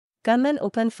Gunmen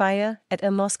opened fire at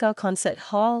a Moscow concert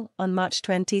hall on March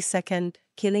 22,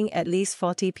 killing at least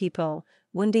 40 people,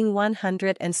 wounding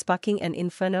 100 and sparking an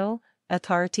inferno,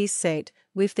 authorities said,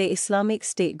 with the Islamic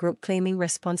State group claiming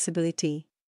responsibility.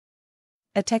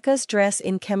 Attackers dressed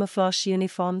in camouflage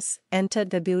uniforms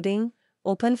entered the building,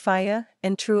 opened fire,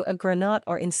 and threw a grenade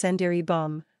or incendiary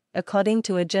bomb, according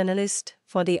to a journalist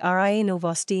for the RIA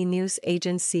Novosti news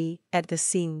agency at the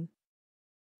scene.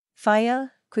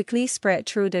 Fire quickly spread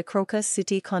through the Crocus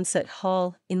City Concert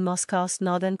Hall in Moscow's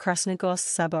northern Krasnogorsk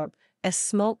suburb, as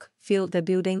smoke filled the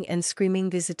building and screaming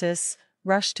visitors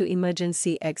rushed to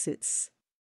emergency exits.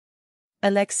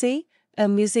 Alexei, a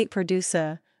music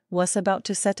producer, was about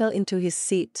to settle into his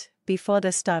seat before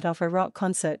the start of a rock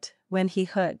concert when he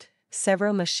heard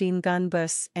several machine gun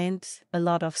bursts and a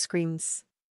lot of screams.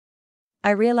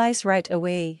 I realized right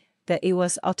away that it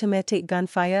was automatic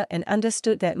gunfire and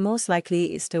understood that most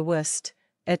likely it's the worst,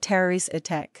 a terrorist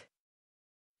attack,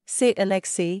 said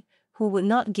Alexei, who would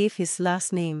not give his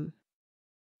last name.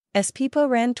 As people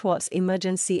ran towards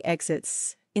emergency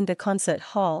exits in the concert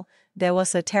hall, there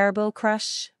was a terrible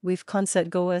crash, with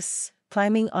concert-goers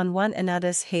climbing on one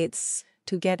another's heads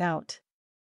to get out.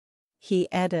 He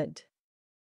added.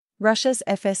 Russia's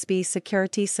FSB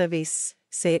security service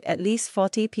said at least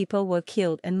 40 people were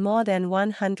killed and more than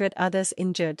 100 others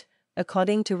injured,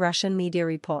 according to Russian media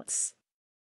reports.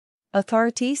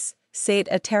 Authorities said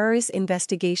a terrorist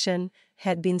investigation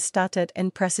had been started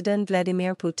and President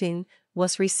Vladimir Putin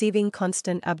was receiving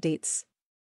constant updates.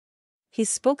 His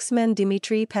spokesman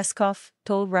Dmitry Peskov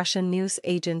told Russian news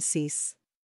agencies.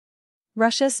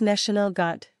 Russia's National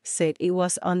Guard said it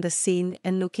was on the scene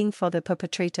and looking for the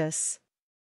perpetrators.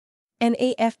 An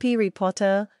AFP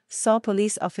reporter saw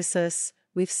police officers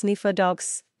with sniffer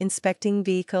dogs inspecting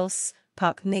vehicles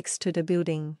parked next to the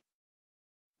building.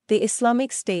 The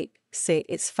Islamic State said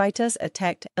its fighters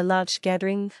attacked a large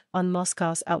gathering on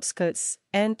Moscow's outskirts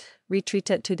and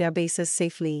retreated to their bases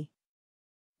safely.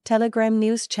 Telegram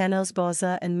news channels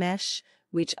Boza and Mesh,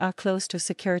 which are close to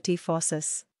security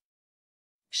forces,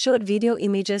 showed video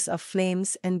images of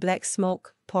flames and black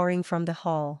smoke pouring from the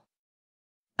hall.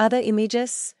 Other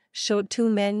images showed two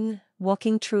men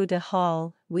walking through the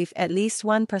hall with at least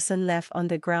one person left on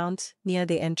the ground near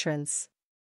the entrance.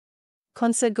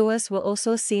 Concertgoers were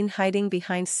also seen hiding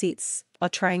behind seats or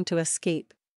trying to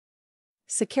escape.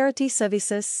 Security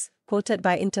services, quoted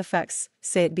by Interfax,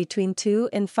 said between 2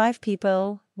 and 5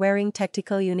 people wearing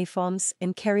tactical uniforms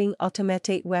and carrying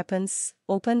automatic weapons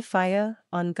opened fire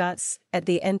on guards at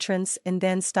the entrance and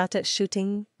then started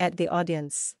shooting at the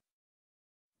audience.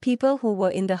 People who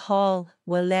were in the hall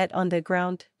were led on the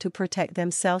ground to protect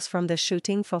themselves from the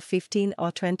shooting for 15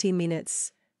 or 20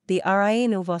 minutes, the RIA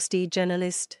Novosti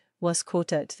journalist was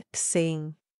quoted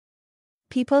saying.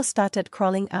 People started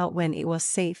crawling out when it was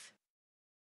safe,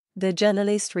 the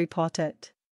journalist reported.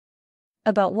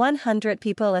 About 100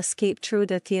 people escaped through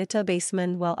the theater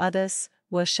basement while others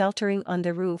were sheltering on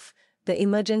the roof, the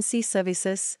Emergency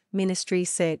Services Ministry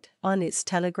said on its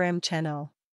Telegram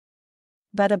channel.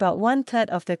 But about 1/3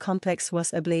 of the complex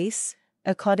was ablaze,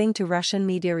 according to Russian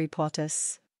media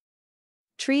reporters.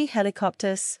 3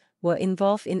 helicopters were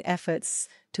involved in efforts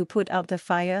to put out the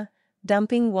fire,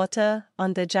 dumping water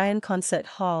on the giant concert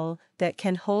hall that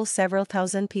can hold several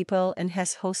thousand people and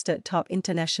has hosted top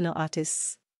international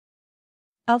artists.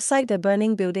 Outside the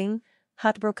burning building,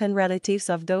 heartbroken relatives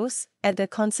of those at the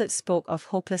concert spoke of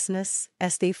hopelessness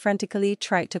as they frantically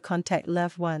tried to contact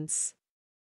loved ones.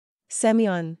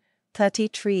 Semyon,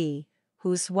 33,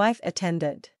 whose wife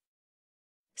attended,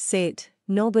 said,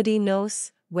 "Nobody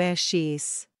knows where she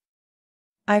is.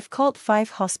 I've called 5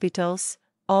 hospitals,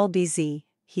 all busy,"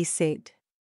 he said.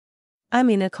 "I'm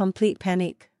in a complete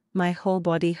panic, my whole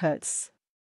body hurts."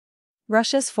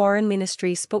 Russia's Foreign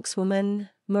Ministry spokeswoman,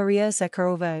 Maria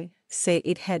Zakharova, said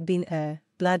it had been a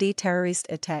bloody terrorist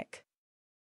attack.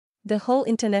 The whole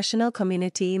international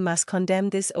community must condemn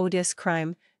this odious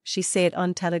crime, she said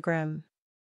on Telegram.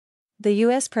 The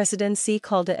US presidency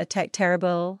called the attack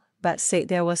terrible, but said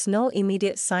there was no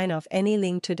immediate sign of any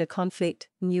link to the conflict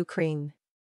in Ukraine.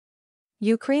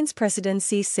 Ukraine's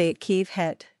presidency said Kyiv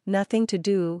had nothing to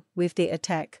do with the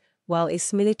attack, while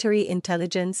its military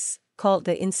intelligence called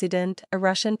the incident a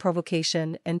Russian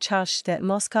provocation and charged that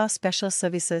Moscow special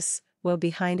services were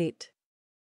behind it.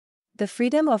 The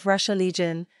Freedom of Russia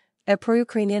Legion, a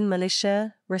pro-Ukrainian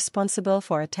militia responsible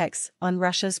for attacks on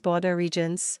Russia's border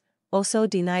regions, also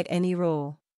denied any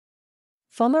role.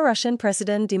 Former Russian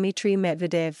President Dmitry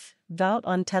Medvedev vowed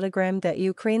on Telegram that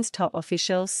Ukraine's top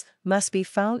officials must be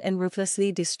found and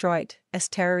ruthlessly destroyed as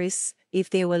terrorists if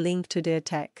they were linked to the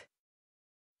attack.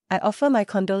 I offer my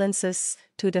condolences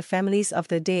to the families of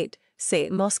the dead,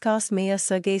 said Moscow's Mayor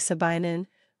Sergei Sobyanin,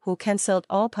 who cancelled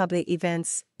all public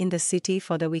events in the city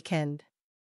for the weekend.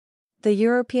 The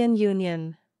European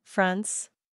Union, France,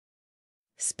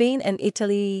 Spain and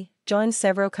Italy joined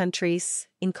several countries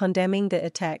in condemning the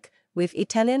attack, with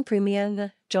Italian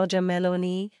Premier Giorgia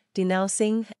Meloni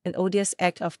denouncing an odious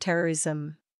act of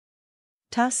terrorism.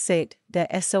 TASS said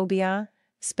that SOBR,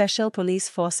 Special Police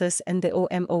Forces and the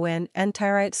OMON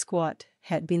anti-riot squad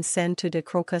had been sent to the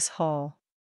Crocus Hall.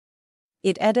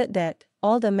 It added that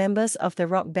all the members of the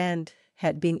rock band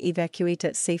had been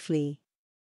evacuated safely.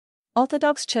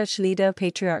 Orthodox Church leader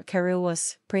Patriarch Kirill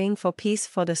was praying for peace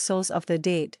for the souls of the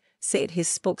dead, said his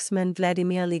spokesman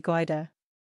Vladimir Ligoida.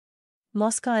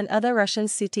 Moscow and other Russian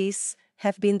cities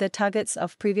have been the targets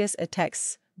of previous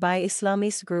attacks by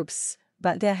Islamist groups,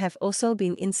 but there have also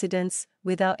been incidents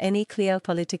without any clear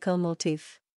political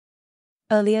motive.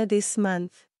 Earlier this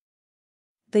month,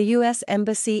 the U.S.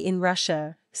 Embassy in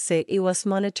Russia said it was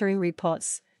monitoring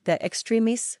reports that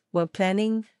extremists were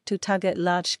planning to target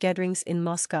large gatherings in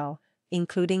Moscow,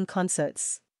 including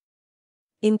concerts.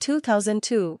 In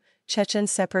 2002, Chechen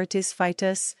separatist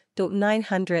fighters took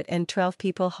 912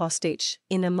 people hostage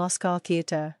in a Moscow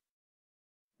theater.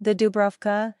 The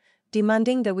Dubrovka,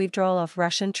 demanding the withdrawal of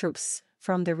Russian troops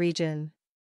from the region.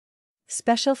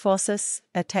 Special forces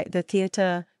attacked the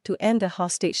theater to end the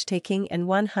hostage-taking and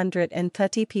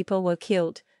 130 people were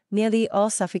killed, nearly all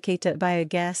suffocated by a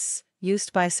gas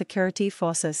used by security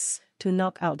forces to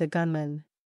knock out the gunmen.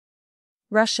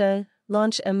 Russia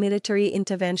launched a military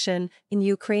intervention in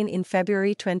Ukraine in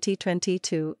February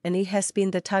 2022, and it has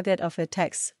been the target of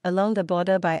attacks along the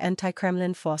border by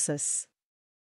anti-Kremlin forces.